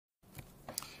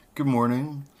Good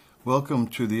morning. Welcome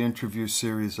to the interview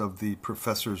series of the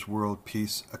Professor's World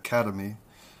Peace Academy.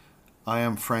 I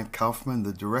am Frank Kaufmann,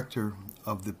 the director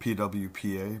of the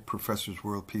PWPA, Professor's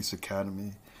World Peace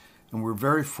Academy, and we're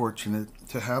very fortunate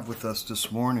to have with us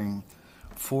this morning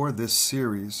for this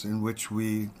series in which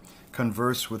we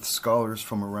converse with scholars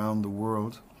from around the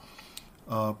world,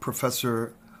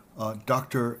 Professor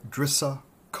Dr. Drissa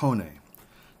Kone.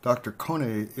 Dr.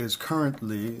 Kone is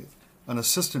currently an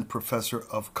assistant professor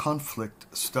of conflict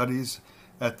studies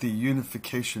at the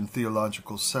Unification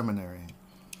Theological Seminary.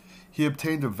 He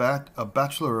obtained a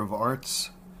Bachelor of Arts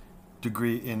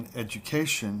degree in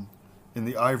education in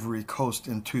the Ivory Coast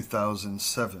in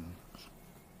 2007.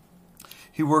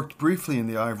 He worked briefly in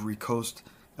the Ivory Coast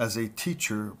as a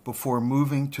teacher before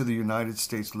moving to the United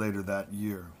States later that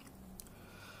year.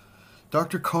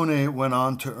 Dr. Kone went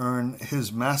on to earn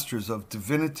his Master's of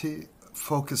Divinity,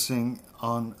 focusing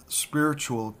on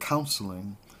spiritual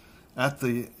counseling at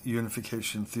the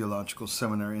Unification Theological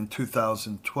Seminary in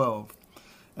 2012,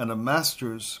 and a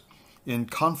Master's in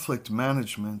Conflict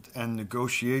Management and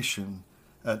Negotiation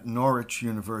at Norwich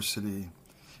University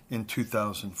in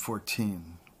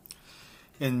 2014.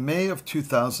 In May of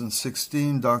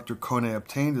 2016, Dr. Kone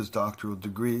obtained his doctoral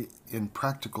degree in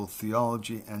Practical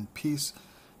Theology and Peace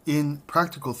in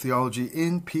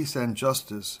Peace and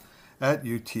Justice at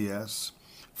UTS,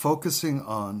 focusing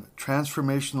on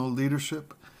transformational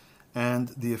leadership and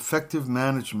the effective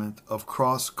management of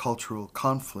cross-cultural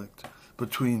conflict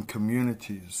between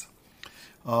communities.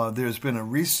 There's been a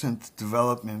recent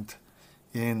development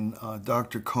in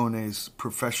Dr. Kone's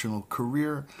professional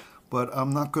career, but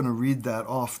I'm not going to read that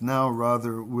off now.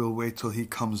 Rather, we'll wait till he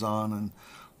comes on and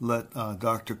let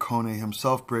Dr. Kone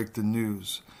himself break the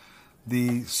news.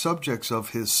 The subjects of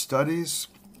his studies: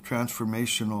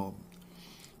 transformational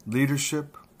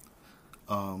leadership,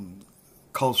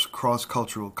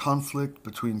 cross-cultural conflict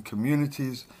between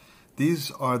communities.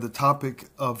 These are the topic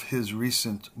of his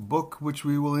recent book, which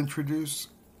we will introduce,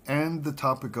 and the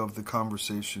topic of the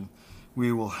conversation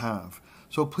we will have.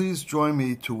 So please join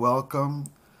me to welcome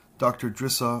Dr.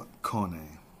 Drissa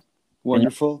Kone.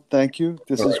 Wonderful. Thank you.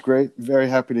 This is great. Very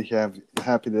happy to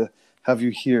have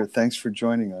you here. Thanks for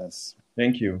joining us.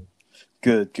 Thank you.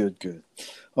 Good.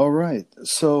 All right.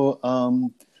 So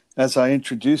as I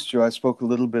introduced you, I spoke a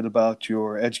little bit about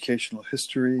your educational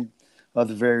history, the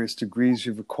various degrees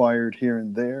you've acquired here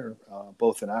and there,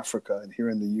 both in Africa and here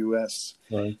in the U.S.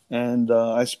 Right. And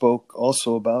I spoke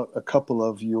also about a couple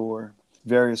of your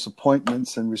various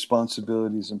appointments and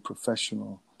responsibilities and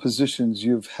professional positions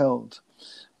you've held.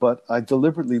 But I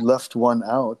deliberately left one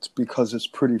out because it's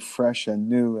pretty fresh and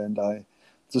new, and I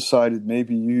decided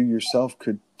maybe you yourself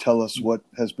could tell us what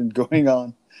has been going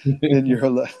on in your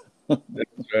life.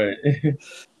 That's right.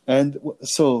 And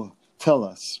so tell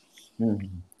us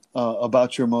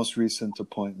about your most recent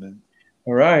appointment.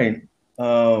 All right.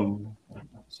 I've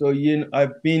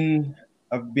been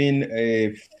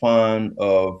a fan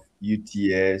of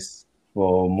UTS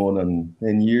for more than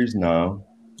 10 years now.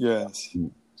 Yes.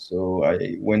 So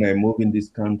when I moved in this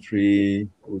country,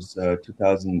 it was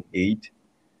 2008.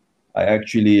 I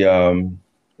actually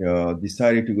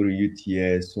decided to go to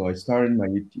UTS. So I started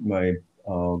my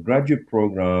graduate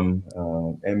program,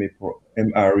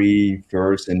 MRE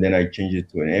first, and then I changed it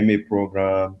to an MA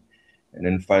program, and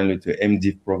then finally to an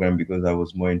MDiv program because I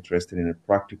was more interested in the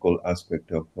practical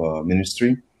aspect of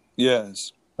ministry.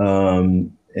 Yes.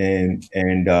 And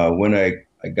when I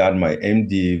got my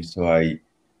MDiv, so I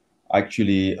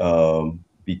actually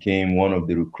became one of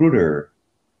the recruiter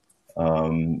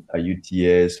at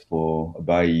UTS for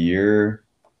about a year,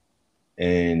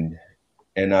 and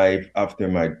after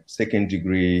my second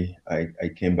degree, I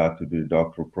came back to do the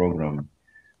doctoral program.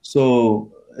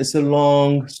 So it's a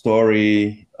long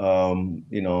story,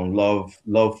 love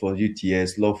for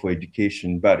UTS, love for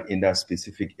education, but in that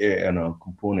specific area and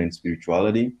component,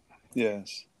 spirituality.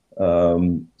 Yes.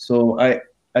 So I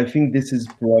think this is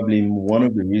probably one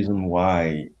of the reasons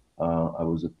why I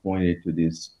was appointed to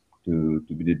this to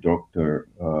be the doctor,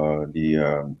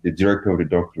 the director of the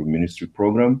doctoral ministry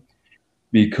program,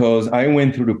 because I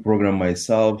went through the program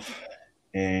myself,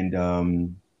 and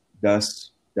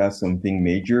that's something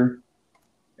major.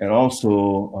 And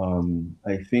also,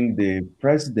 I think the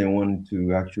president wanted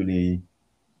to actually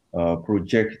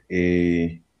project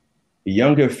a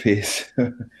younger face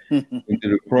into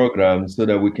the program so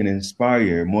that we can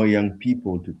inspire more young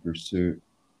people to pursue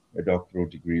a doctoral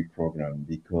degree program,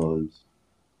 because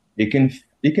it can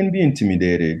be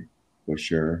intimidated for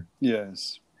sure.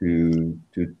 Yes. To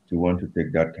want to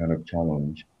take that kind of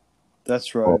challenge.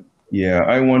 That's right. Yeah,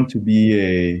 I want to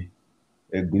be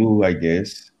a glue, I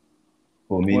guess,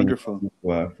 Wonderful.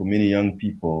 for many young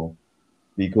people,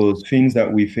 because things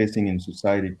that we're facing in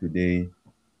society today,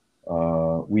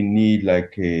 we need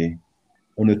like an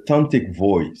authentic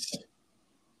voice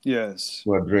Yes.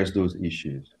 to address those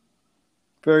issues.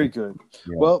 Very good.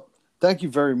 Yeah. Well, thank you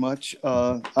very much.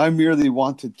 I merely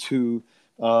wanted to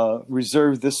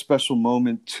reserve this special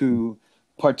moment to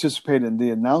participate in the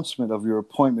announcement of your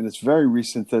appointment. It's very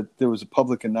recent that there was a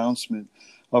public announcement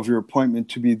of your appointment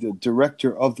to be the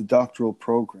director of the doctoral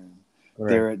program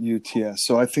there at UTS.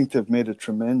 So I think they've made a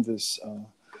tremendously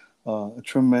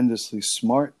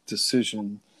smart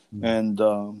decision. And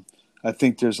I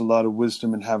think there's a lot of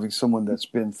wisdom in having someone that's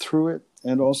been through it,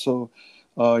 and also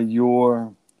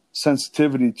your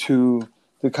sensitivity to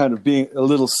the kind of being a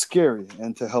little scary,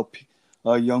 and to help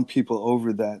young people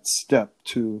over that step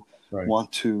to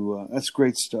want to. That's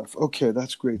great stuff. Okay,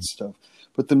 that's great stuff.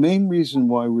 But the main reason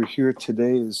why we're here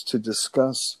today is to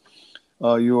discuss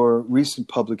your recent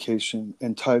publication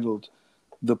entitled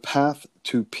 "The Path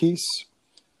to Peace: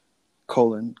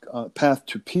 Path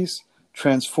to Peace,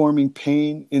 Transforming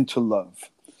Pain into Love."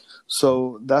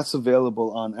 So that's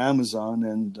available on Amazon,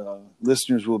 and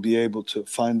listeners will be able to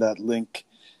find that link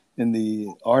in the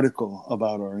article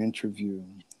about our interview.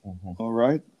 All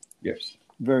right? Yes.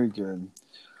 Very good.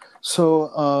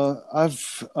 So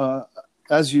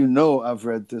as you know, I've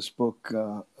read this book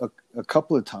a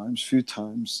couple of times, few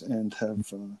times, and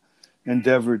have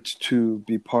endeavored to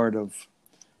be part of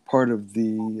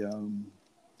the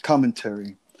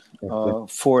commentary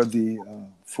for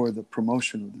the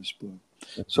promotion of this book.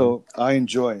 So I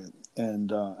enjoy it,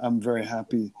 and I'm very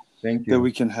happy that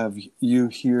we can have you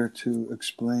here to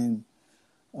explain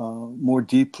more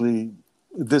deeply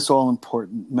this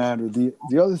all-important matter. The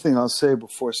other thing I'll say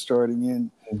before starting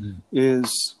in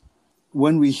is,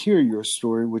 when we hear your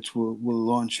story, which we'll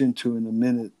launch into in a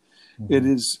minute,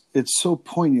 it's so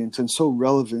poignant and so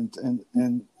relevant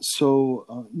and so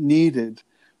needed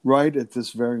right at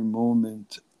this very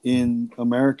moment in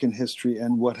American history,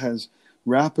 and what has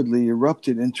rapidly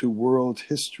erupted into world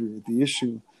history. The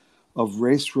issue of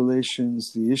race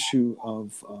relations, the issue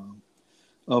of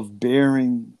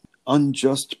bearing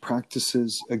unjust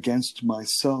practices against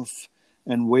myself,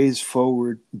 and ways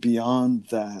forward beyond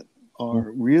that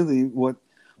are really what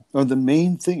are the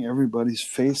main thing everybody's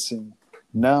facing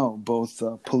now, both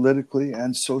politically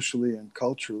and socially and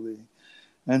culturally.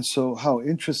 And so how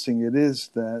interesting it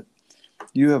is that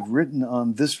you have written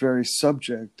on this very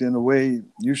subject. In a way,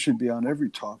 you should be on every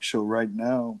talk show right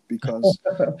now, because,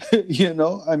 our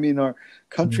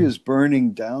country is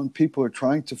burning down. People are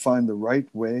trying to find the right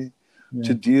way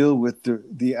to deal with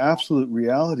the absolute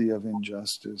reality of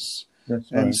injustice.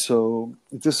 That's right. And so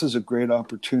this is a great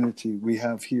opportunity we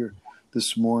have here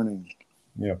this morning.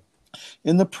 Yeah.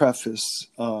 In the preface,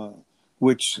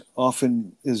 which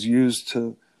often is used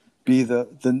to be the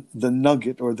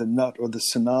nugget or the nut or the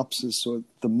synopsis or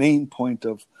the main point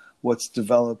of what's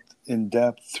developed in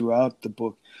depth throughout the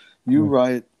book, you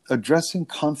write, addressing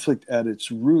conflict at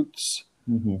its roots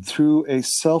through a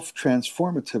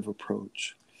self-transformative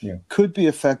approach could be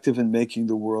effective in making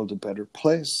the world a better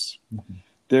place.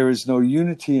 There is no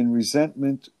unity in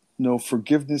resentment, no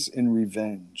forgiveness in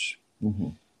revenge.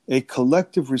 A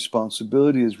collective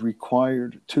responsibility is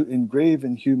required to engrave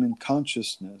in human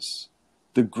consciousness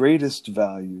the greatest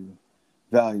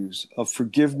values of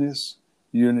forgiveness,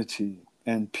 unity,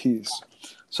 and peace.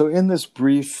 So in this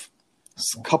brief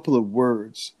couple of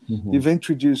words, you've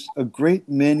introduced a great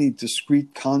many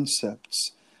discrete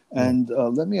concepts, and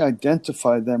let me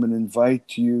identify them and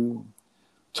invite you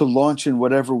to launch in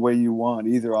whatever way you want,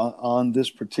 either on this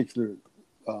particular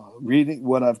reading,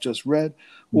 what I've just read,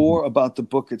 or about the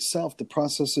book itself, the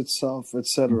process itself,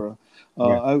 etc.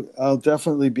 I'll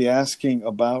definitely be asking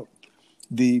about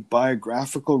the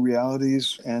biographical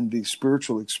realities and the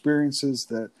spiritual experiences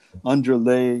that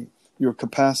underlay your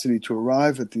capacity to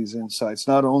arrive at these insights,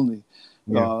 not only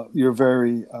your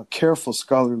very careful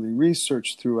scholarly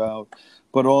research throughout,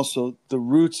 but also the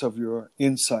roots of your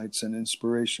insights and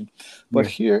inspiration. But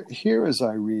here as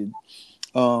I read,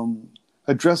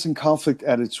 addressing conflict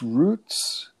at its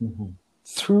roots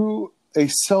through a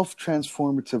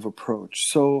self-transformative approach.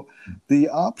 So the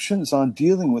options on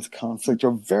dealing with conflict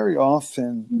are very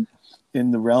often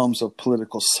in the realms of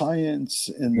political science,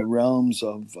 in the realms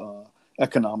of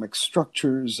economic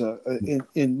structures,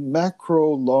 in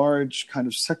macro, large, kind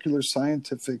of secular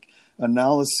scientific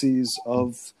analyses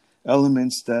of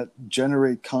elements that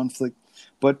generate conflict.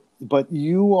 But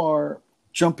you are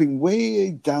jumping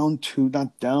way down to,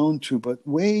 not down to, but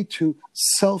way to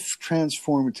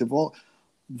self-transformative.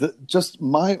 Just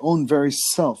my own very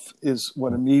self is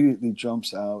what immediately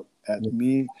jumps out at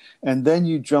me, and then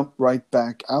you jump right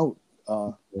back out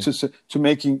to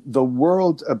making the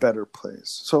world a better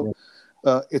place. So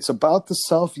it's about the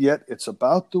self, yet it's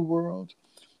about the world.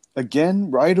 Again,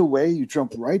 right away, you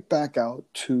jump right back out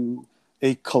to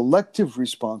a collective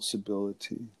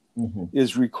responsibility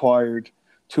is required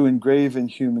to engrave in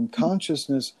human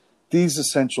consciousness these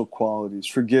essential qualities: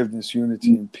 forgiveness,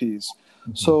 unity, and peace.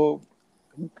 So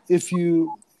if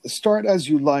you start as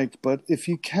you like, but if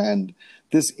you can,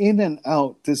 this in and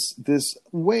out, this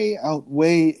way out,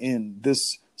 way in,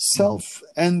 this self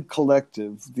and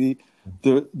collective, the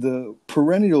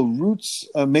perennial roots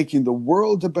making the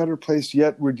world a better place,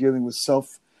 yet we're dealing with self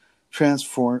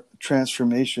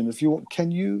transformation. If you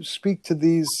can, you speak to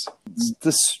the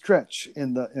stretch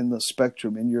in the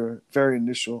spectrum in your very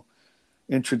initial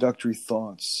introductory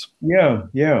thoughts. Yeah.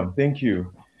 Thank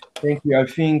you. I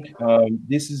think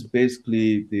this is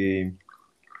basically the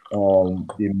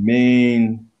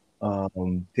main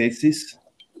thesis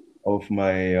of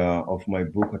my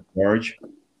book at large.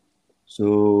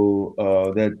 So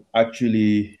that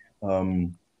actually,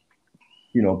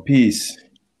 peace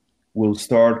will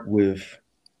start with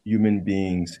human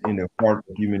beings, in the heart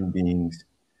of human beings.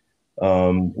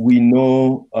 We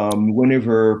know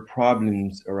whenever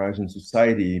problems arise in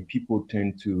society, people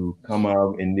tend to come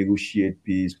out and negotiate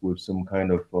peace with some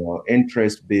kind of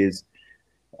interest-based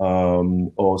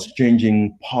or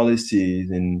changing policies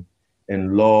and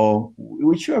law,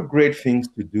 which are great things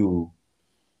to do.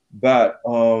 But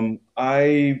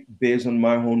I, based on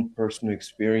my own personal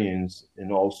experience, and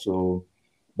also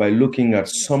by looking at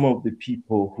some of the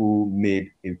people who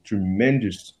made a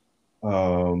tremendous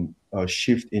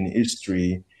shift in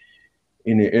history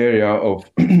in the area of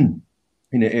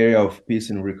peace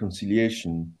and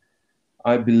reconciliation,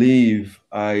 I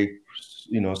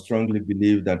strongly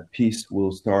believe that peace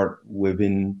will start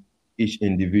within each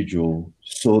individual.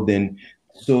 So the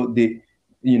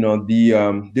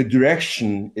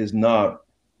direction is not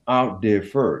out there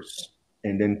first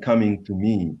and then coming to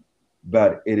me,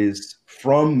 but it is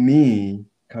from me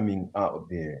coming out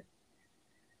there.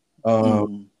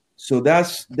 So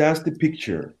that's the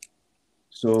picture.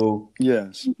 So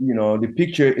yes, the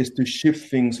picture is to shift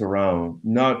things around,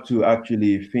 not to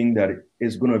actually think that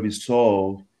it's going to be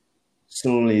solved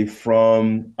solely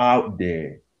from out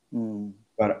there.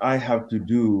 But I have to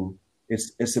do.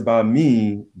 It's about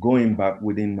me going back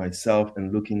within myself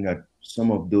and looking at some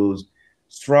of those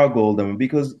struggles.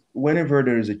 Because whenever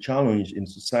there is a challenge in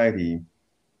society,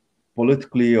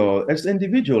 politically or as an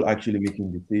individual, actually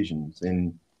making decisions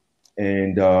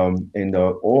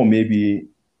or maybe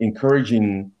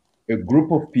encouraging a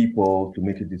group of people to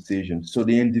make a decision. So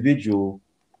the individual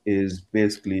is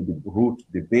basically the root,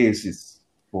 the basis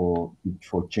for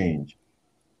change.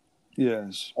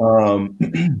 Yes.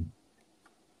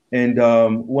 And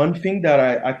one thing that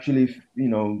I actually,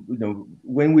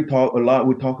 when we talk a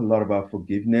lot about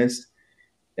forgiveness,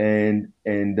 and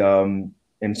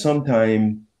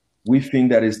sometimes we think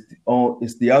that it's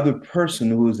the other person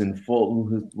who is in fault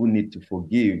who need to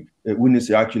forgive, who needs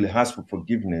to actually ask for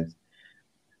forgiveness.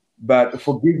 But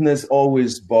forgiveness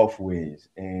always both ways,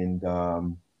 and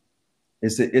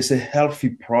it's a healthy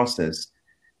process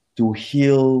to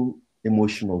heal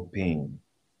emotional pain.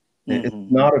 It's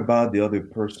not about the other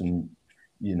person,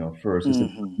 first. It's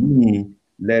about me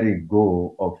letting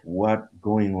go of what's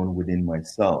going on within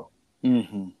myself.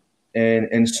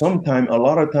 And sometimes, a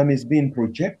lot of time, it's being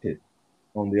projected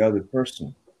on the other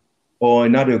person or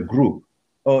another group.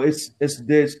 Oh, it's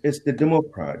the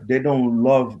Democrat. They don't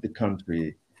love the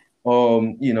country.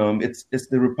 It's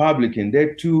the Republican.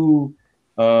 They're too,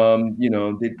 they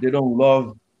don't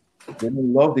love. They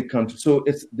don't love the country. So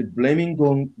it's the blaming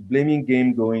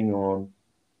game going on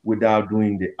without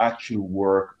doing the actual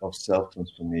work of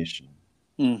self-transformation.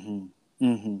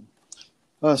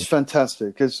 It's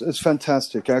fantastic. It's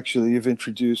fantastic. Actually, you've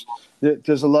introduced.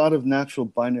 There's a lot of natural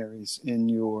binaries in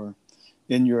your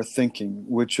thinking,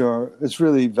 which it's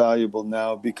really valuable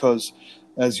now because,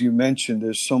 as you mentioned,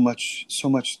 there's so much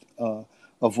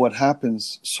of what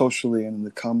happens socially and in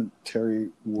the commentary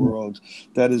world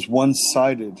that is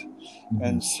one-sided,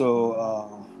 and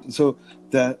so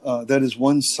that is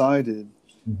one-sided,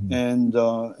 and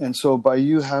so by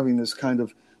you having this kind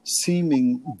of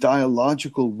seeming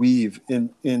dialogical weave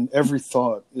in every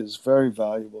thought is very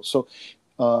valuable. So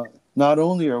not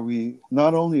only are we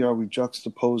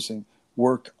juxtaposing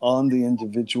work on the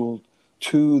individual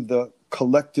to the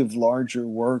collective larger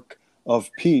work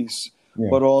of peace,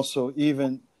 but also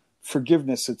even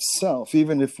forgiveness itself,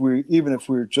 even if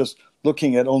we're just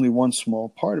looking at only one small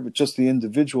part of it, just the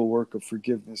individual work of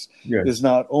forgiveness is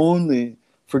not only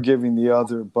forgiving the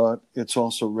other, but it's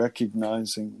also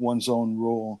recognizing one's own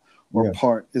role or Yeah.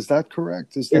 part. Is that correct?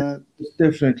 Is that It's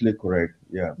definitely correct.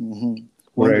 Yeah. Correct.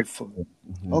 wonderful?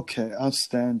 Mhm. Okay,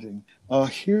 outstanding.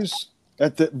 Here's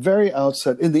at the very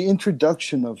outset, in the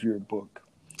introduction of your book,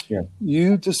 Yeah.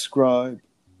 you describe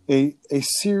a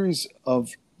series of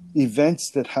events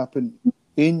that happen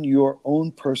in your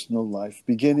own personal life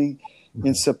beginning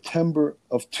in September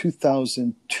of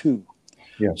 2002.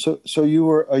 Yeah. So you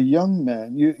were a young man.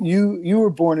 You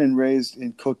were born and raised in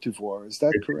Cote d'Ivoire. Is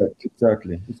that correct?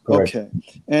 Exactly. It's correct. Okay.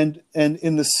 And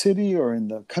in the city or in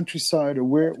the countryside or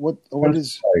where what is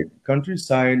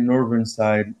Countryside, northern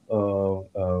side,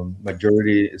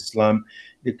 majority Islam.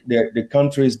 The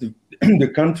country is the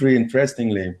country.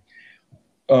 Interestingly,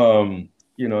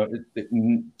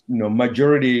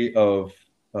 majority of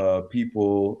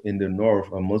people in the north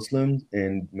are Muslims,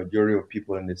 and majority of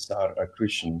people in the south are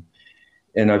Christian.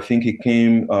 And I think it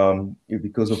came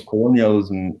because of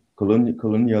colonialism,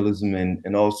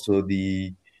 and also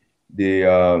the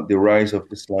rise of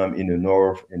Islam in the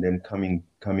north, and then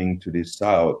coming to the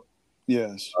south.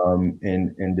 yes.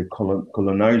 And the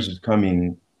colonizers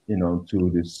coming, to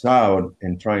the south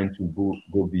and trying to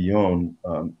go beyond,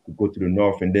 to go to the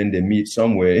north, and then they meet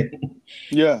somewhere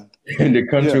Yeah. in the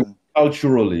country Yeah.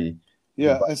 culturally.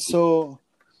 Yeah. And so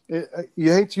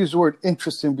you hate to use the word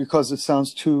interesting because it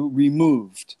sounds too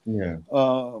removed. Yeah.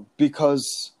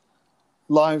 Because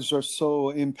lives are so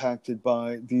impacted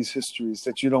by these histories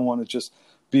that you don't want to just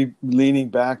be leaning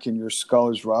back in your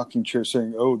scholar's rocking chair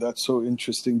saying, oh, that's so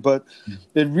interesting. But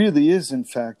it really is, in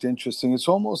fact, interesting. It's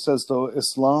almost as though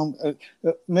Islam,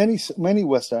 many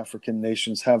West African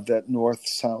nations have that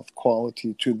north-south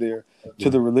quality to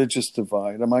the religious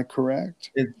divide. Am I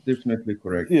correct? It's definitely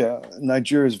correct. Yeah,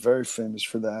 Nigeria is very famous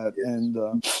for that.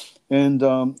 Yes. And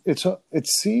it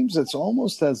seems it's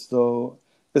almost as though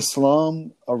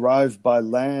Islam arrived by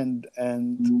land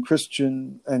and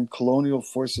Christian and colonial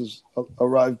forces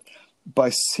arrived by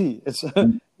sea. It's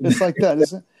like that,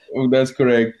 isn't it? Oh, that's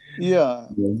correct. Yeah.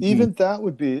 Even that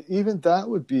would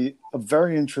be a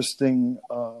very interesting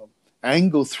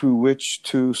angle through which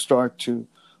to start to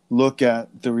look at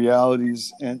the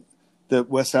realities and that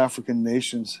West African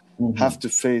nations have to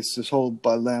face, this whole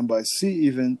by land, by sea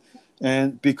even,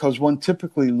 and because one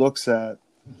typically looks at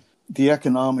the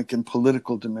economic and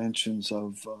political dimensions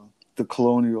of the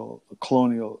colonial.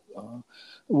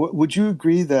 Would you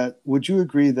agree that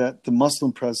the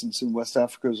Muslim presence in West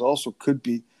Africa is also could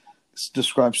be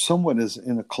described somewhat as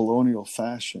in a colonial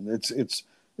fashion?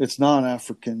 It's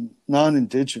non-African,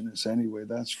 non-indigenous anyway.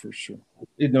 That's for sure.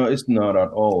 It's not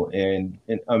at all. And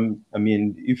I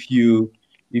mean, if you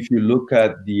look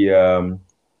at the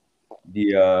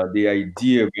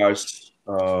idea about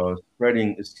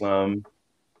spreading Islam,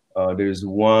 there's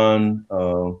one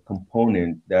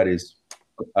component that is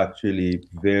actually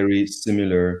very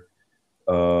similar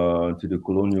to the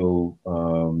colonial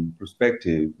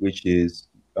perspective, which is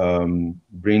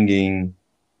bringing,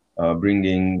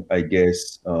 I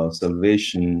guess,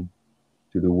 salvation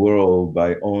to the world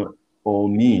by all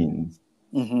means.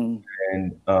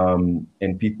 And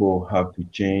people have to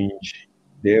change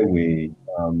their way.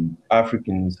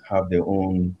 Africans have their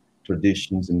own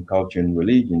traditions and culture and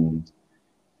religions,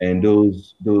 and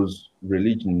those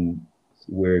religions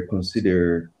were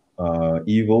considered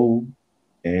evil,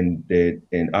 and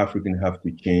Africans have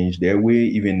to change their way.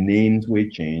 Even names were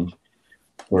changed.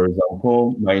 For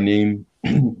example, my name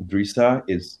Drissa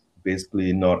is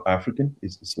basically not African;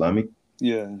 it's Islamic.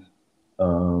 Yeah.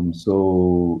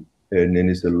 So, and then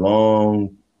it's a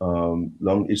long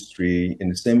history.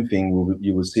 And the same thing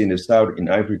you will see in the South, in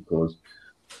Ivory Coast.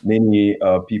 Many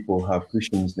people have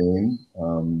Christian's name,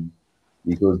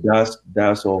 because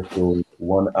that's also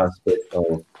one aspect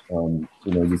of, you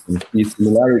can see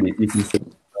similarity. You can see,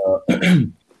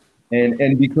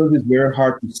 and because it's very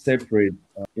hard to separate,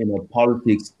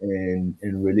 politics and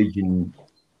religion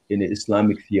in the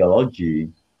Islamic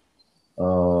theology.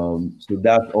 So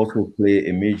that also play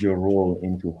a major role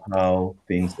into how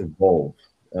things evolve,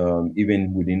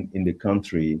 even in the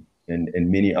country and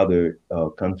many other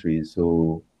countries.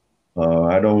 So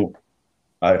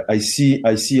I see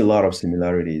a lot of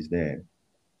similarities there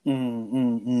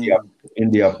in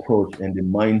the approach and the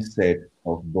mindset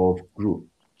of both groups.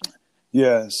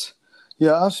 Yes.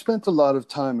 Yeah, I've spent a lot of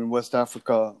time in West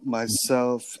Africa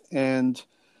myself, and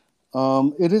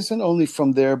it isn't only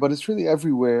from there, but it's really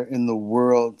everywhere in the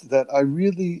world that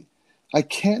I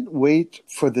can't wait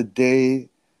for the day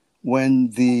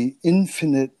when the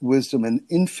infinite wisdom and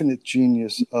infinite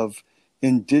genius of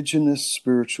indigenous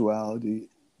spirituality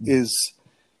is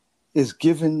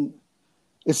given.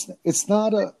 It's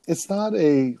not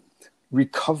a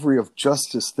recovery of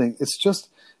justice thing. It's just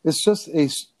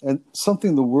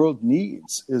something the world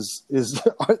needs is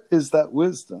that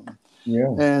wisdom.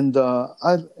 Yeah. And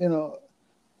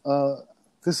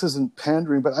this isn't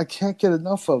pandering, but I can't get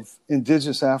enough of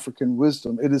indigenous African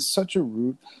wisdom. It is such a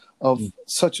root of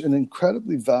such an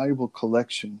incredibly valuable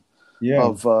collection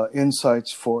of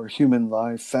insights for human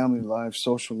life, family life,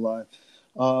 social life,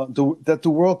 that the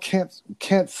world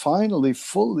can't finally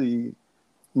fully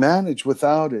manage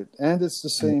without it. And it's the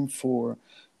same for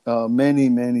many,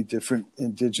 many different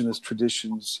indigenous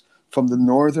traditions, from the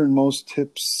northernmost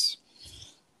tips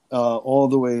all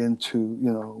the way into,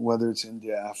 whether it's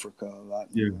India, Africa,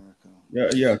 Latin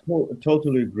America.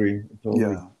 Totally agree.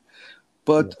 Totally. Yeah.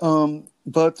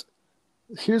 But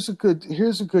here's a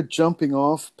good jumping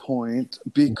off point,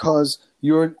 because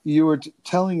you were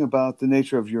telling about the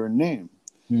nature of your name.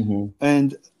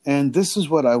 And this is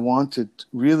what I wanted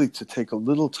really to take a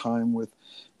little time with,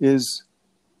 is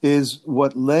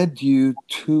what led you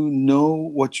to know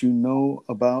what you know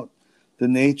about the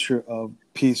nature of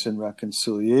peace and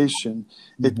reconciliation.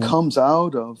 It comes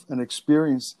out of an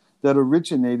experience that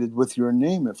originated with your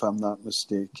name, if I'm not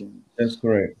mistaken. That's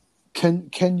correct.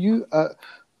 Can you?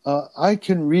 I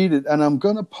can read it, and I'm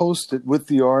going to post it with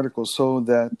the article, so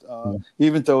that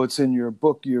even though it's in your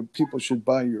book, people should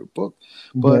buy your book.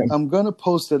 But I'm going to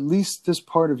post at least this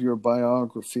part of your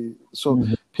biography so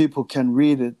people can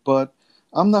read it. But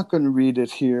I'm not going to read it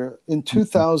here. In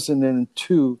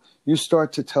 2002, you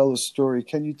start to tell a story.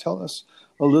 Can you tell us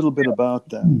a little bit about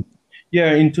that?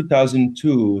 Yeah, in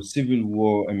 2002, civil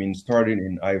war, started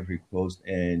in Ivory Coast,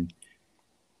 and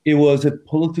it was a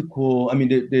political.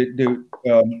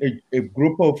 A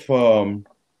group of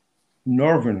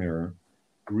Northerners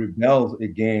rebelled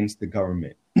against the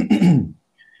government, and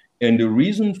the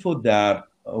reason for that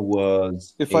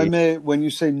was, if I may, when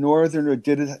you say Northerner,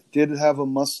 did it have a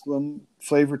Muslim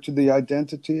flavor to the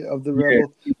identity of the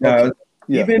rebel? Okay.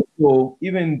 Even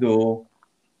though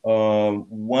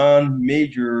one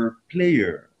major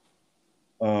player,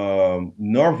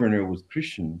 Northerner, was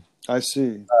Christian. I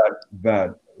see.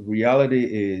 But reality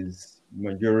is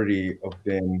majority of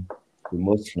them were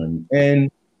Muslim,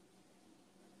 and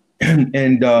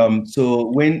so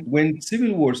when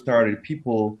civil war started,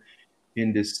 people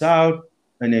in the South,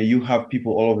 and then you have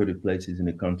people all over the places in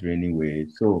the country anyway.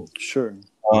 So sure.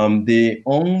 The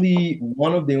only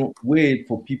one of the way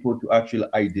for people to actually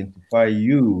identify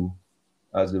you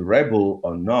as a rebel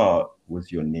or not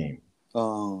was your name.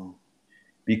 Oh.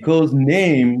 Because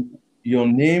your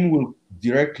name will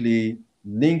directly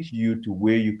link you to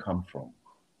where you come from.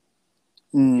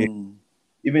 Okay?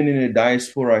 Even in the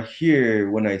diaspora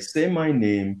here, when I say my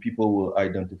name, people will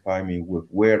identify me with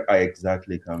where I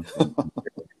exactly come from.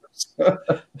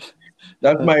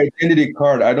 That's my identity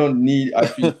card. I don't need.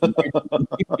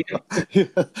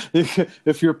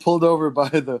 If you're pulled over by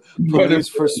the police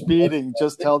for speeding,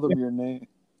 just tell them your name.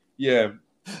 Yeah.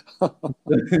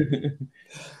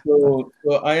 So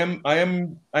I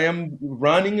am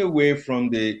running away from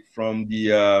the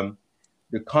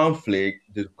conflict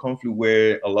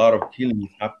where a lot of killing is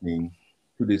happening,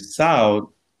 to the south,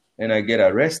 and I get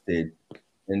arrested,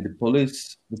 and the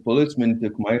policeman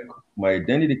took my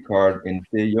identity card and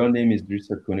say, your name is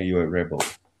Drissa Kone, you're a rebel.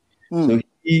 So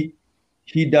he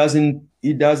doesn't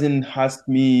ask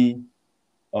me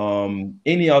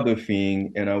any other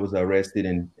thing, and I was arrested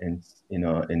and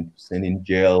sent in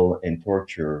jail and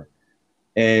torture.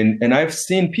 And I've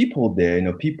seen people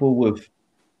there, people with,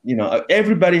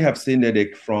 everybody have seen that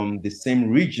they're from the same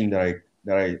region that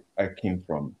I came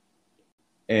from.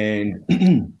 And,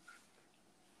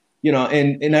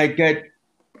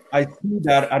 I see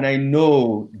that, and I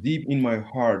know deep in my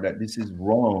heart that this is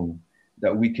wrong,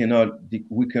 that we cannot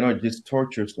just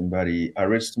torture somebody,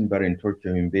 arrest somebody and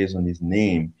torture him based on his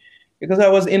name, because I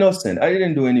was innocent. I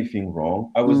didn't do anything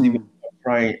wrong. I was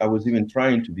even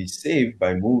trying to be safe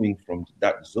by moving from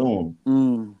that zone.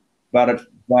 But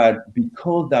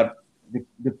because that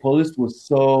the police was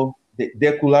so,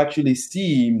 they could actually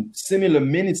see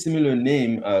many similar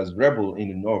names as rebel in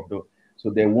the north, so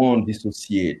they won't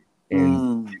dissociate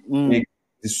and make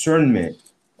discernment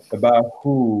about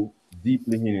who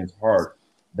deeply in his heart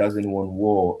doesn't want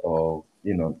war, or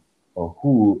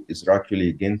who is actually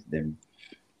against them.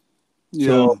 Yeah.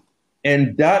 So,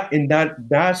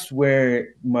 that's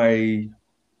where I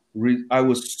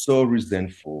was so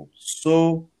resentful,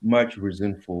 so much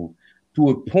resentful, to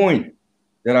a point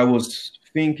that I was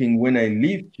thinking, when I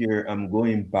leave here, I'm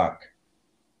going back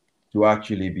to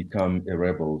actually become a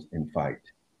rebel and fight.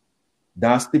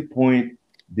 That's the point,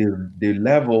 the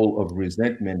level of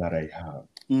resentment that I have.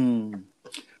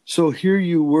 So here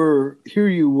you were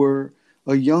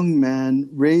a young man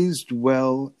raised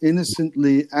well,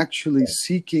 innocently, actually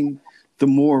seeking the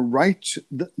more righteous,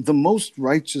 the most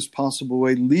righteous possible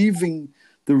way, leaving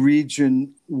the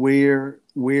region where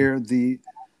the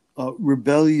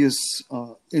rebellious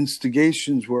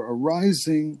instigations were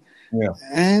arising, Yeah.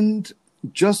 and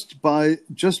just by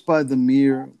the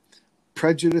mere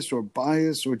prejudice or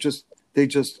bias, or they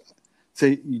just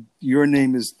say your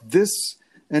name is this,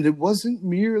 and it wasn't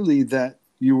merely that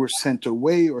you were sent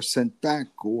away or sent back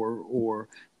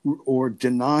or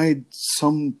denied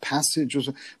some passage or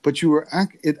something, but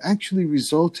it actually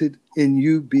resulted in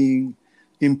you being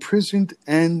imprisoned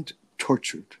and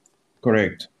tortured.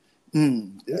 Correct.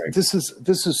 Correct. This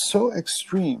is so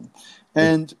extreme,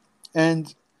 It-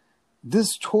 and this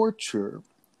torture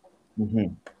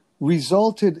mhm.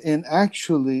 resulted in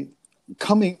actually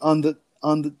coming on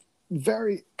the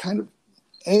very kind of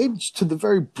edge, to the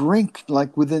very brink,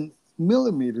 like within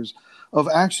millimeters of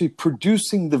actually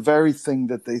producing the very thing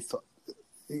that they thought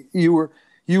you were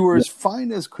Yeah. as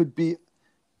fine as could be.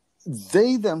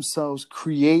 They themselves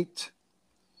create,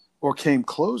 or came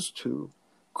close to Yeah.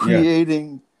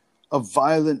 creating, a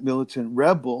violent militant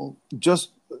rebel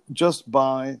just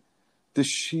by the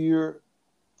sheer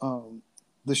But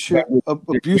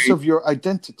the abuse way, of your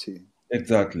identity.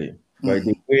 exactly. Right.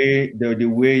 Mm. The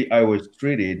way I was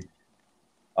treated,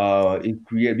 it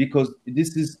create, because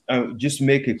this is just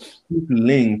make a quick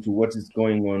link to what is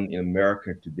going on in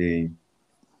America today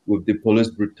with the police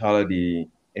brutality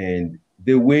and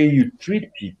the way you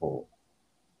treat people.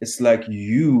 It's like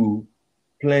you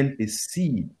plant a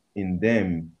seed in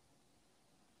them,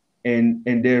 and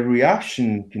their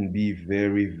reaction can be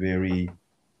very, very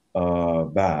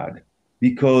bad,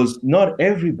 because not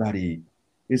everybody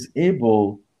is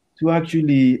able to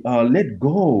actually let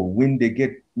go when they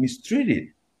get mistreated.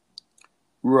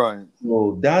 Right.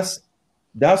 So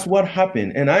that's what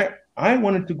happened, and I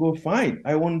wanted to go fight.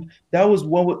 I want that was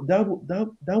what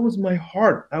that was my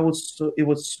heart. I was so It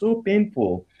was so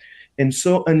painful and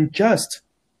so unjust,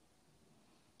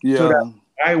 so that Yeah.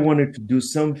 I wanted to do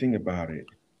something about it.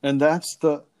 And that's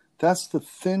the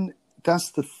thin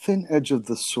edge of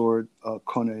the sword,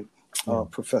 Kone, Yeah.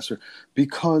 professor,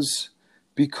 because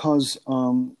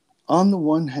on the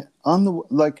one hand,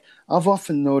 like, I've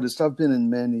often noticed, I've been in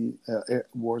many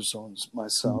war zones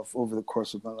myself over the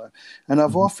course of my life, and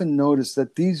I've Mhm. often noticed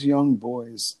that these young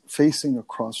boys facing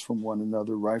across from one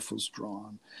another, rifles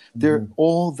drawn, Mhm.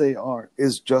 all they are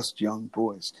is just young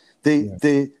boys. They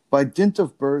Yeah. by dint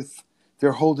of birth,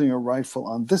 they're holding a rifle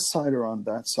on this side or on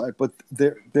that side, but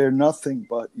they're nothing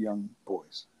but young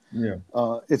boys. Yeah.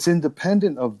 It's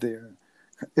independent of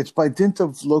it's by dint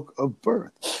of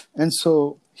birth, and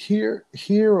so here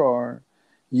are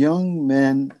young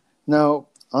men. Now,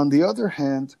 on the other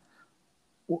hand,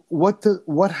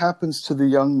 what happens to the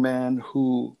young man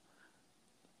who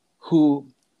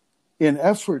in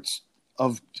efforts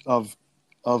of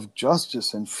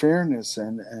justice and fairness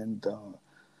and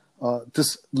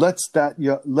this lets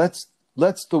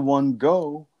the one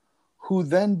go who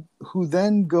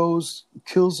then goes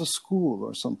kills a school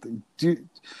or something.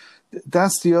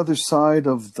 That's the other side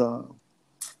of the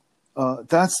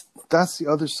that's the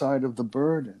other side of the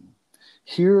burden.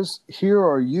 Here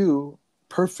are you,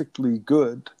 perfectly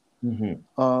good,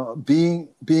 Mhm.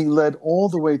 being led all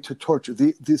the way to torture,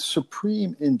 the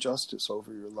supreme injustice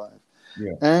over your life,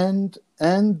 Yeah. and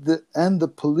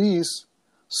the police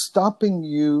stopping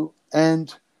you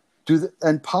and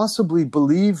and possibly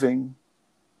believing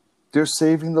they're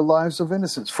saving the lives of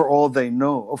innocents, for all they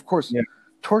know. Of course, Yeah.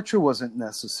 torture wasn't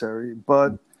necessary,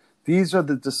 but these are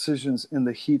the decisions in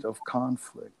the heat of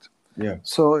conflict. Yeah.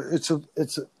 So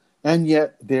and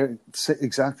yet they're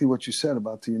exactly what you said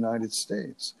about the United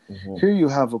States. Mhm. Here you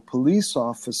have a police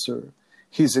officer.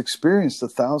 He's experienced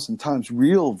 1,000 times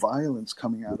real violence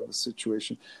coming out of a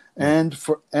situation, Yeah.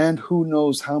 and who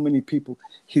knows how many people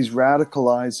he's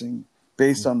radicalizing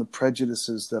based on the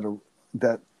prejudices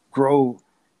that grow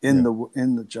Yeah.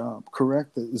 in the job.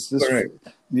 Correct? Is this? Correct.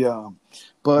 Yeah,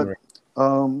 but Correct.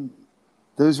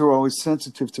 those are always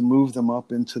sensitive to move them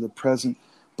up into the present.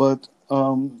 But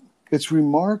it's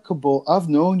remarkable. I've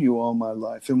known you all my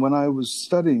life, and when I was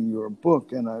studying your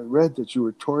book and I read that you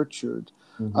were tortured,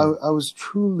 Mhm. I was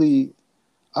truly,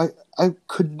 I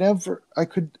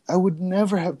would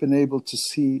never have been able to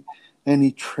see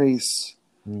any trace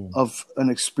Mm. of an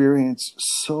experience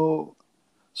so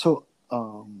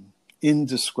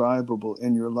indescribable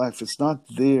in your life. It's not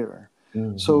there.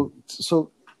 Mhm. So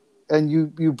and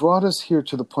you brought us here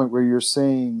to the point where you're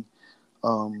saying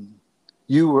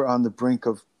you were on the brink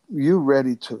of, you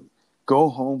ready to go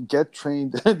home, get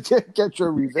trained, and get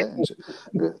your revenge,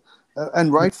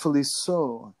 and rightfully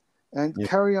so. And Yeah.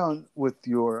 carry on with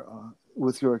your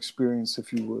experience,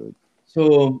 if you would.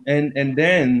 So and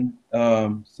then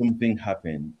something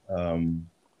happened,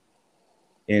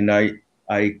 and I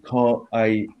call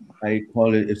I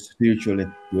call it a spiritual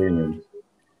experience.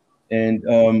 And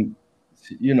a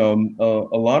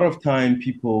lot of time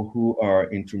people who are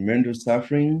in tremendous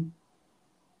suffering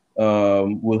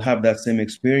will have that same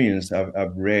experience.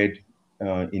 I've read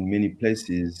in many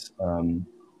places.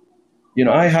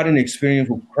 I had an experience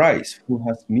with Christ who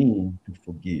asked me to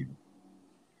forgive.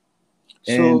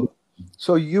 And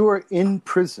So you are in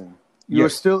prison. You are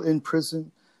yes, still in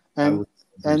prison, I and was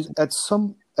in prison.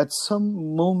 at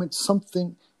some moment,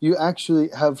 something, you actually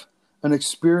have an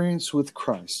experience with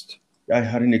Christ. I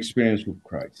had an experience with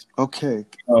Christ. Okay.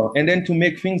 And then to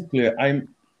make things clear, I,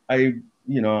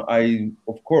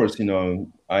 of course,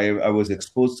 I was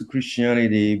exposed to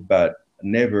Christianity, but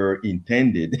never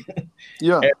intended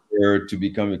Yeah. ever to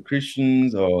become a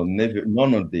Christian or never,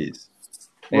 none of this.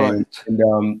 Right.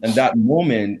 And that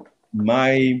moment,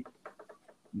 the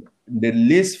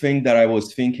least thing that I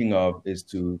was thinking of is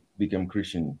to become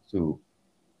Christian too.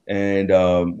 And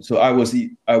so I was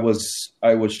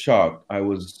shocked. I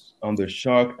was under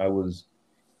shock.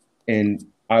 And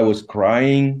I was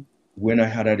crying when I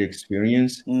had that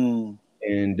experience, Mm.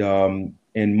 and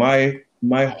my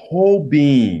whole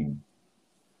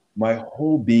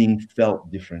being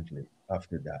felt differently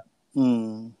after that,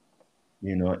 Mm.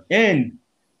 And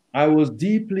I was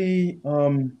deeply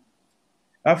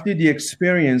after the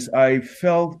experience, I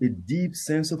felt a deep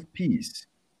sense of peace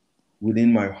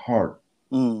within my heart.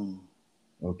 Mm.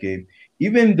 Okay,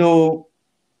 even though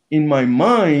in my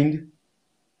mind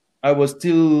I was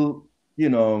still,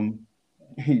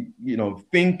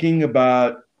 thinking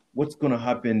about what's going to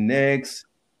happen next.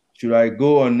 Should I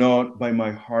go or not? But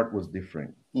my heart was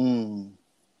different. Mm.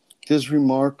 It's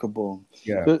remarkable.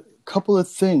 Yeah. But a couple of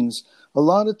things. A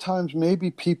lot of times, maybe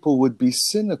people would be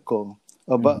cynical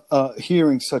Mhm. about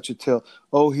hearing such a tale.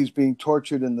 Oh, he's being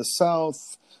tortured in the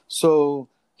South, so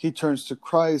he turns to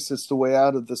Christ. It's the way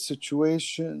out of the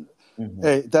situation. Mhm.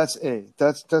 A, that's A.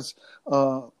 That's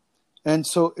and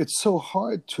so it's so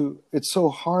hard to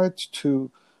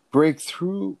break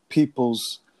through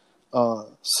people's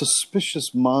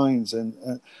suspicious minds, and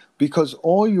because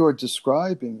all you're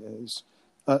describing is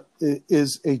a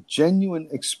genuine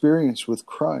experience with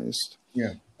Christ.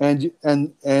 Yeah. And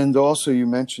also, you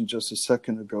mentioned just a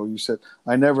second ago, you said,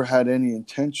 I never had any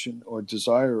intention or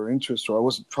desire or interest, or I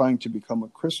wasn't trying to become a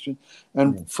Christian.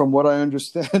 And Yeah. from what I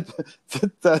understand,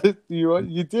 that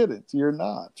you didn't. You're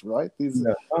not, right?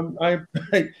 Yeah.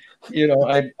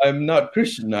 I'm not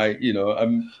Christian. I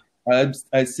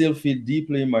still feel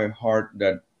deeply in my heart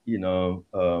that,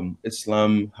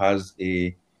 Islam has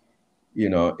there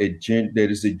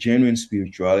is a genuine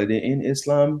spirituality in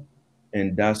Islam,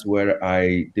 and that's where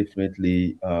I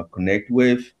definitely connect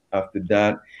with after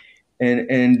that.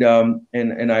 And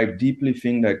I deeply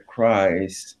think that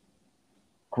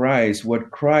what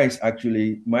Christ actually,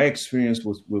 my experience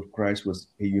was with Christ was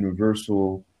a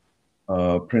universal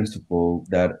principle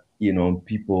that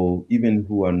people even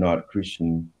who are not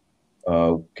Christian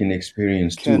can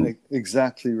experience too.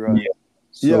 Exactly right. Yeah.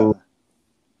 Yeah.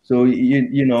 So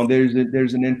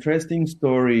there's an interesting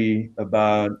story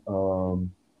about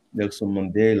Nelson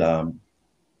Mandela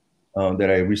that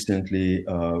I recently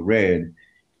read.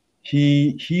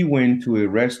 He went to a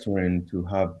restaurant to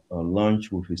have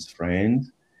lunch with his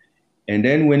friend, and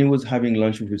then when he was having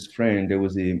lunch with his friend, there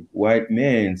was a white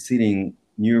man sitting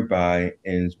nearby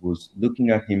and was looking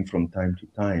at him from time to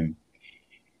time.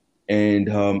 And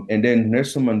then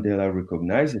Nelson Mandela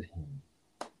recognized him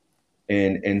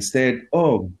and said,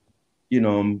 "Oh, you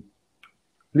know,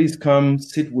 please come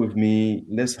sit with me.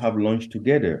 Let's have lunch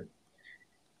together."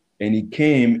 And he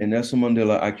came, and Nelson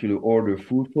Mandela actually ordered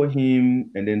food for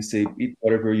him, and then said, "Eat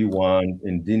whatever you want,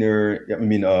 and dinner. I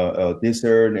mean,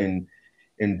 dessert and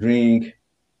drink."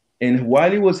 And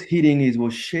while he was eating, he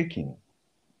was shaking,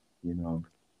 you know.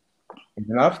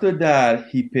 And after that,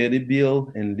 he paid the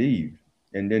bill and leave,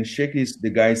 and then shake the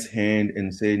guy's hand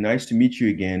and say, "Nice to meet you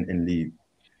again," and leave.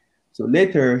 So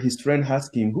later, his friend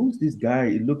asked him, "Who's this guy?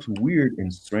 It looks weird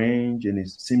and strange, and he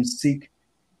seems sick."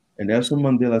 And Nelson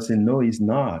Mandela said, "No, he's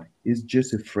not. He's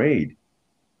just afraid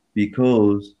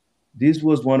because this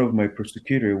was one of my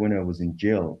persecutors when I was in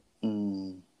jail.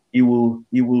 Mm. He will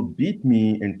beat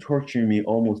me and torture me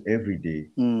almost every day.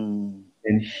 Mm.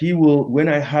 And he will, when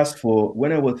I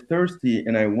was thirsty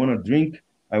and I want to drink,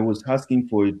 I was asking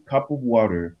for a cup of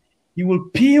water, he will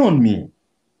pee on me."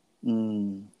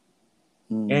 Mm.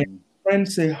 And Mm.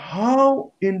 friends say,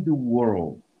 how in the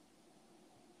world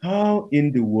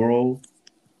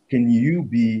can you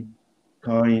be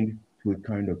kind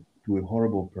to a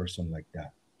horrible person like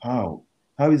that? How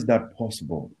is that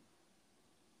possible?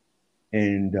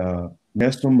 And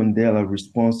Nelson Mandela's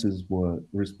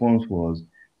response was,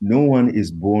 no one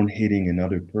is born hating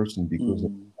another person because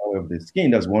of the color of their skin.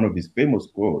 That's one of his famous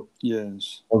quotes.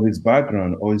 Yes. Of his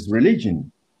background or his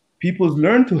religion. People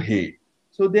learn to hate,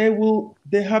 so they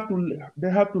have to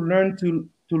learn to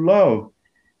love.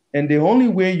 And the only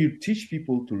way you teach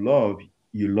people to love,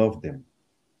 you love them.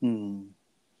 You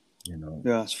know.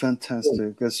 Yeah, it's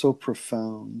fantastic. That's so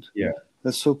profound. Yeah.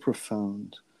 That's so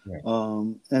profound. Yeah.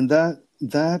 And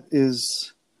that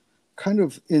is kind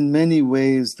of in many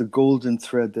ways the golden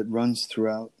thread that runs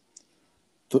throughout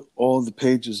all the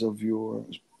pages of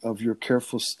your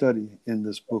careful study in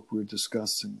this book we're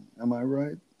discussing. Am I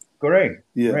right? Correct.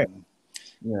 Yeah. Correct.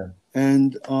 Yeah.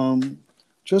 And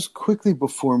just quickly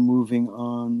before moving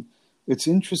on, it's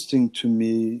interesting to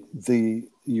me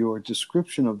your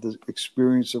description of the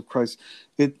experience of Christ.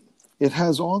 It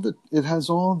has all the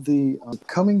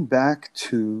coming back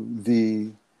to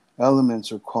the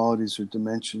elements or qualities or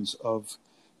dimensions of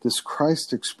this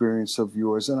Christ experience of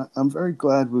yours, and I'm very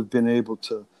glad we've been able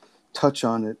to touch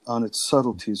on its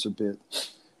subtleties a bit,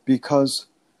 because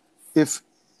if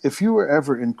you were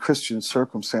ever in Christian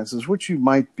circumstances, which you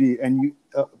might be, and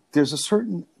there's a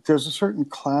certain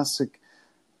classic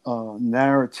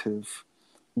narrative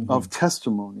of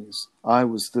testimonies. I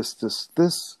was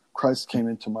this. Christ came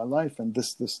into my life, and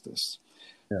this.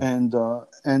 Yeah.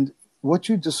 And what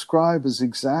you describe is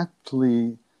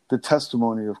exactly the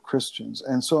testimony of Christians.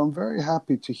 And so I'm very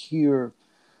happy to hear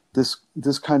this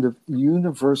kind of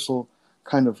universal,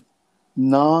 kind of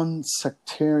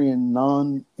non-sectarian,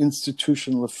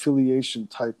 non-institutional affiliation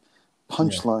type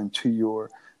punchline to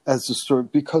as the story,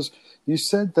 because you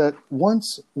said that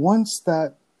once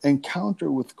that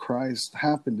encounter with Christ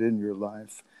happened in your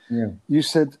life, you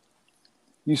said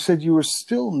you were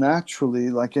still naturally,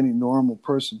 like any normal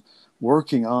person,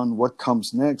 working on what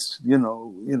comes next.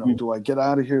 Do I get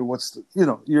out of here?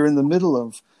 You're in the middle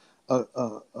of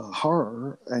a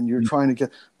horror, and you're trying to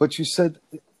get. But you said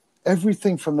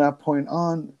everything from that point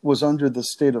on was under the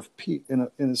state of peace, in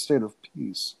a state of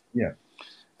peace. Yeah.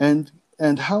 And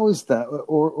how is that,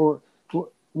 or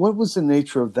what was the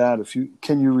nature of that?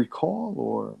 Can you recall,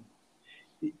 or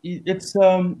it's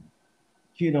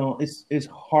it's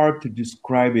hard to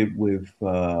describe it with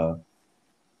a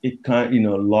kind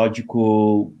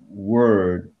logical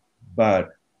word, but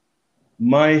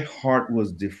my heart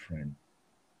was different.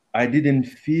 I didn't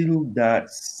feel that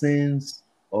sense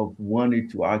of wanting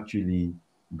to actually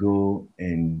go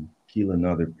and kill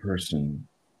another person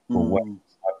for what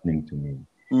was happening to me.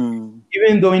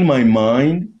 Even though in my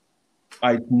mind,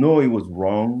 I know it was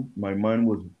wrong. My mind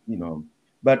was,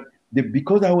 but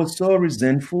because I was so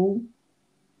resentful,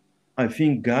 I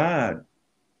think God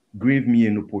gave me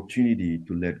an opportunity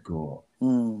to let go.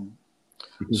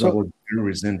 Because I was very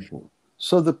resentful.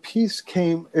 So the peace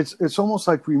came, it's almost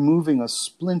like removing a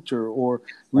splinter or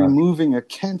removing a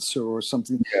cancer or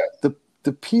something. Yeah.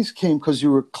 The peace came because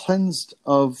you were cleansed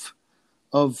of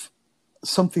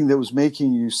something that was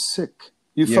making you sick.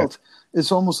 You felt,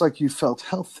 it's almost like you felt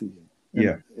healthy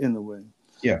in a way.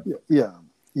 Yeah.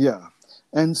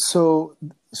 And so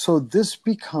this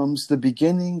becomes the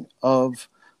beginning of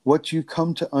what you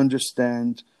come to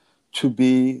understand to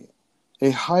be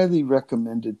a highly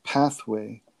recommended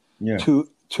pathway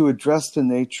to address the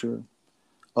nature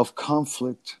of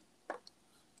conflict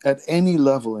at any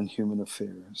level in human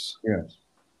affairs.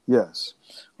 Yes.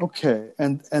 Okay.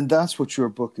 And that's what your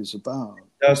book is about.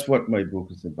 That's what my book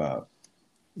is about.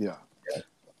 Yeah.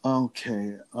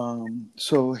 Okay.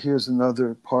 So here's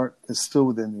another part. It's still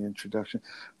within the introduction.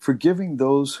 Forgiving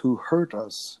those who hurt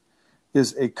us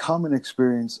is a common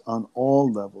experience on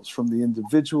all levels, from the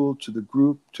individual to the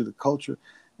group to the culture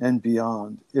and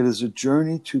beyond. It is a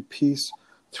journey to peace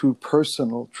through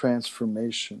personal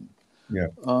transformation. Yeah.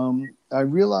 I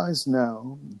realize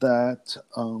now that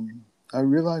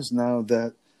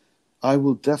I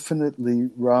will definitely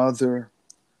rather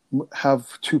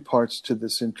have two parts to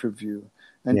this interview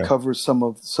and cover some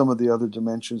of the other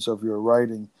dimensions of your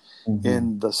writing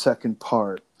in the second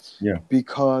part. Yeah.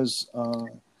 Because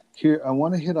here I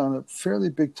want to hit on a fairly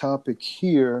big topic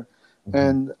here,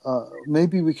 and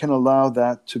maybe we can allow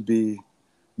that to be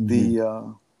the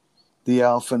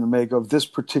alpha and omega of this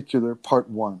particular part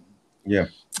one. Yeah.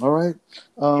 All right.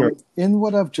 Sure. In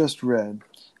what I've just read,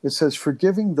 it says,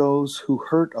 forgiving those who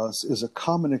hurt us is a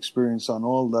common experience on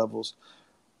all levels,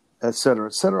 et cetera,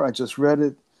 et cetera. I just read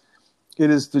it. It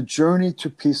is the journey to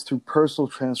peace through personal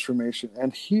transformation.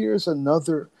 And here's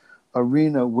another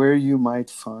arena where you might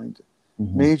find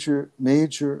major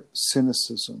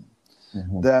cynicism.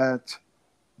 Mm-hmm. that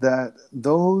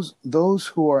those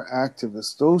who are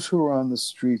activists, those who are on the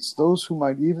streets, those who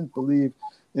might even believe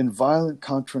in violent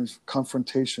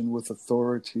confrontation with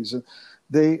authorities,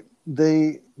 they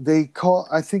call.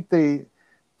 I think they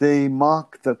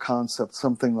mock the concept,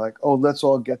 something like, "Oh, let's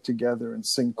all get together and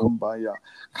sing Kumbaya,"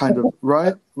 kind of,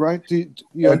 right? Do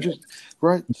you understand?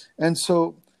 Right? And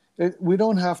so we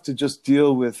don't have to just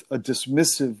deal with a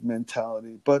dismissive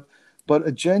mentality, but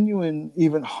a genuine,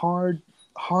 even hard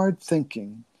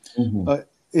thinking Mm-hmm.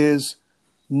 is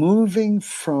moving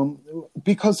from,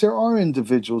 because there are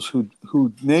individuals who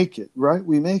make it, right?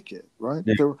 We make it, right?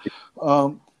 Yeah. There,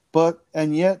 but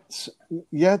and yet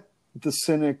the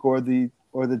cynic or the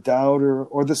doubter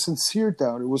or the sincere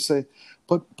doubter will say,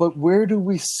 but where do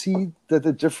we see that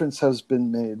the difference has been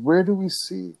made? Where do we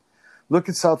see? Look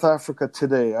at South Africa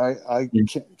today. I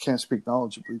can't speak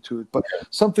knowledgeably to it, but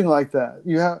something like that.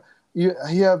 You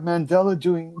have Mandela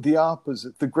doing the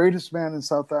opposite, the greatest man in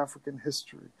South African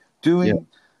history, doing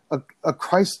a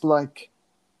Christ-like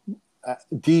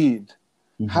deed.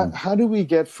 Mm-hmm. How do we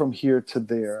get from here to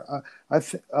there?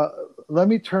 Let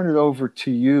me turn it over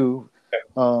to you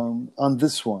on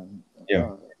this one.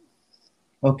 Yeah.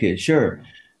 Okay, sure.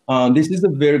 This is a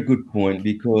very good point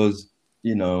because,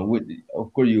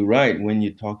 of course, you're right. When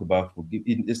you talk about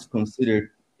it's considered,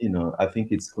 I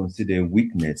think it's considered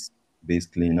weakness,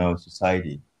 basically, in our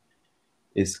society.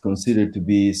 It's considered to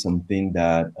be something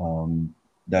that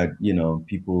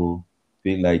people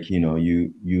feel like,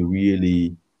 you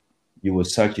were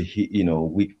such a,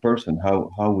 weak person.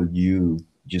 How will you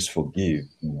just forgive?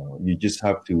 You just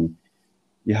have to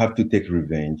take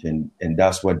revenge, and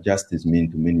that's what justice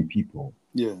means to many people.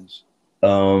 Yes.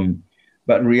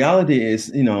 But reality is,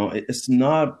 it's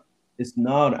not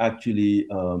actually,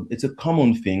 it's a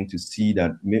common thing to see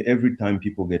that every time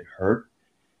people get hurt,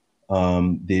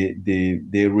 the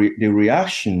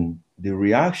reaction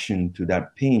to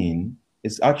that pain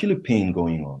is actually pain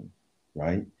going on,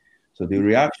 right? So the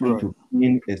reaction Right. to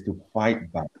pain is to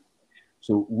fight back.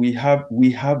 So we have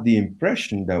the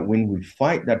impression that when we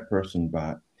fight that person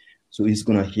back, so it's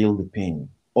gonna heal the pain.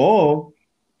 Or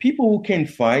people who can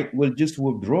fight will just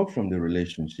withdraw from the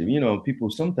relationship. People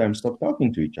sometimes stop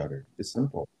talking to each other. It's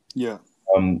simple. Yeah.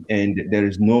 And there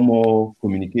is no more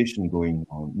communication going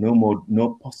on,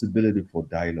 no possibility for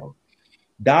dialogue.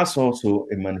 That's also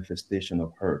a manifestation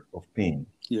of hurt, of pain.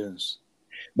 Yes.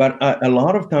 But a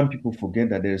lot of time people forget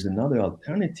that there's another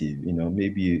alternative,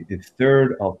 maybe a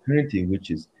third alternative,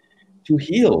 which is to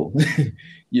heal,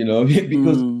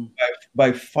 because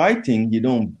by fighting, you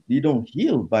don't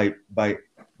heal by the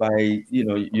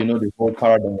whole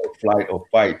paradigm of flight or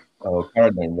fight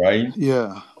paradigm, right?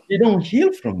 Yeah. You don't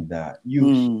heal from that.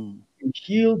 You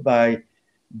heal by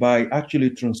actually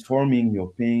transforming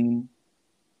your pain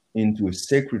into a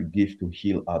sacred gift to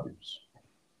heal others.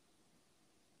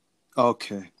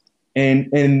 Okay.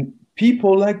 And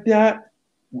people like that,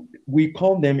 we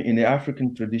call them, in the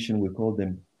African tradition, we call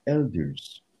them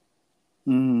elders.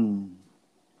 Mm.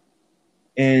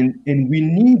 And we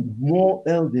need more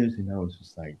elders in our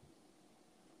society,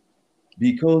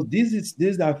 because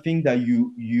these are things that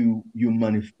you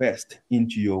manifest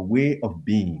into your way of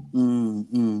being.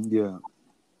 Yeah.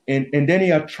 And then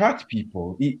it attracts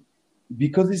people,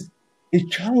 because it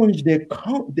challenged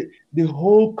the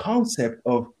whole concept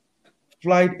of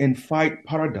flight and fight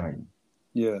paradigm.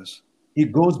 Yes.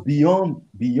 It goes beyond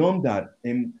that,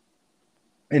 and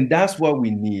that's what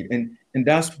we need, and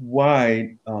that's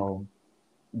why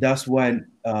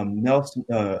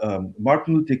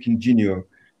Martin Luther King Jr.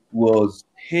 was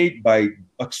hated by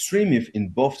extremists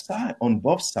on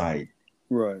both sides.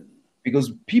 Right.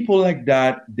 Because people like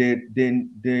that, then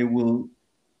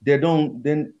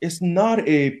it's not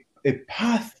a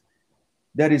path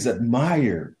that is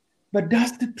admired, but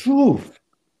that's the truth.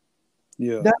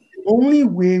 Yeah. That's the only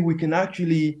way we can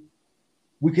actually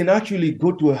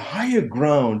go to a higher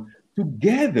ground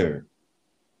together.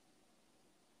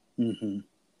 Mm-hmm.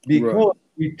 Because Right.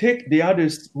 we take the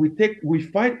others, we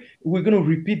fight, we're going to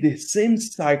repeat the same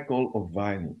cycle of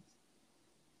violence.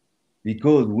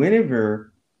 Because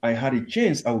whenever I had a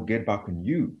chance, I will get back on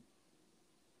you.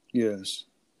 Yes.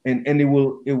 And it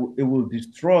will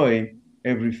destroy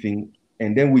everything.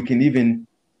 And then we can even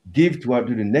give to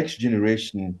the next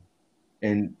generation,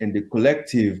 and the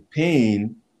collective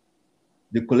pain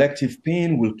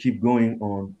will keep going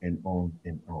on and on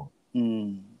and on.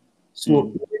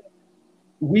 So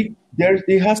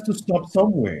it has to stop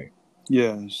somewhere.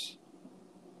 Yes.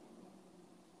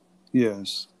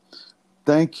 Yes.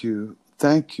 Thank you.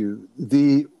 Thank you.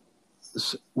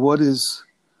 What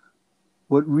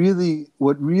really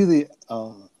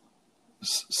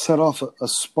set off a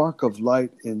spark of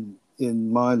light in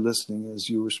my listening as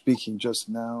you were speaking just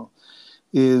now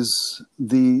is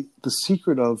the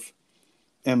secret of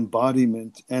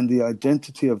embodiment and the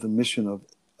identity of the mission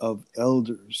of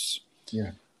elders.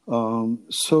 Yeah.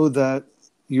 So that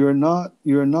you're not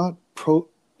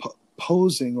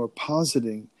posing or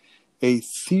positing a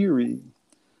theory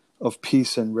of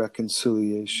peace and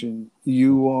reconciliation.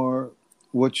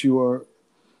 What you are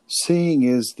saying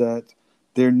is that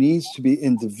there needs to be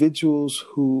individuals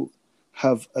who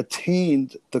have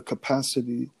attained the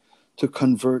capacity to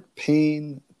convert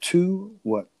pain to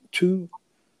what?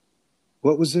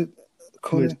 What was it,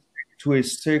 Kone? To a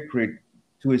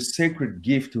sacred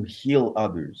gift to heal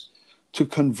others. To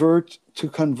convert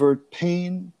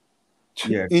pain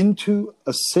into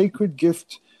a sacred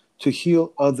gift to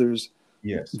heal others.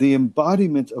 Yes. The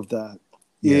embodiment of that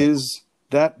is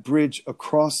that bridge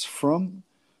across from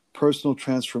personal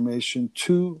transformation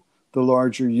to the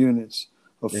larger units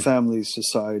of family,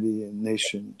 society, and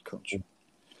nation culture.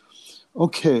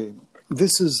 Okay,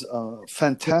 this is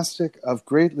fantastic. I've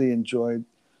greatly enjoyed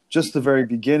just the very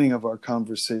beginning of our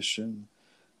conversation.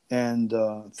 And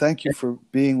thank you for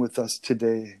being with us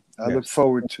today. I look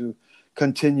forward to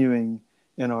continuing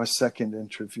in our second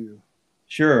interview.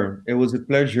 Sure. It was a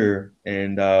pleasure,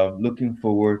 and looking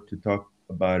forward to talk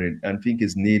about it. I think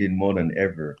it's needed more than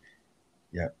ever.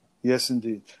 Yeah. Yes,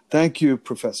 indeed. Thank you,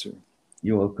 Professor.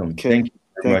 You're welcome. Okay. Thank you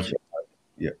very much. You.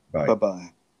 Yeah. Bye.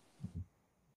 Bye-bye.